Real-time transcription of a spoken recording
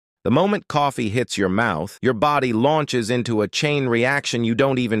The moment coffee hits your mouth, your body launches into a chain reaction you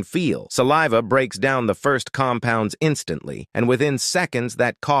don't even feel. Saliva breaks down the first compounds instantly, and within seconds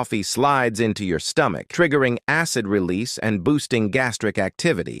that coffee slides into your stomach, triggering acid release and boosting gastric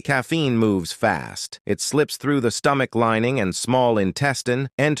activity. Caffeine moves fast. It slips through the stomach lining and small intestine,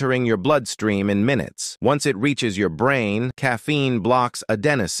 entering your bloodstream in minutes. Once it reaches your brain, caffeine blocks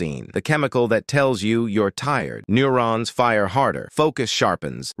adenosine, the chemical that tells you you're tired. Neurons fire harder, focus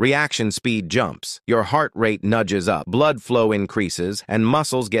sharpens, reaction speed jumps, your heart rate nudges up, blood flow increases, and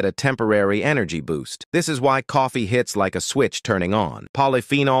muscles get a temporary energy boost. This is why coffee hits like a switch turning on.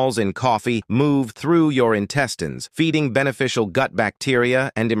 Polyphenols in coffee move through your intestines, feeding beneficial gut bacteria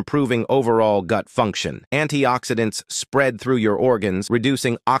and improving overall gut function. Antioxidants spread through your organs,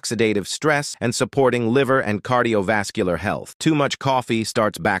 reducing oxidative stress and supporting liver and cardiovascular health. Too much coffee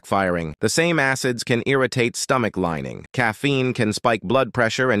starts backfiring. The same acids can irritate stomach lining. Caffeine can spike blood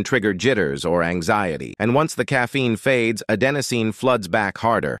pressure and trigger jitters or anxiety. And once the caffeine fades, adenosine floods back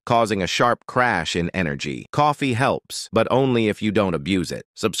harder, causing a sharp crash in energy. Coffee helps, but only if you don't abuse it.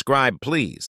 Subscribe, please.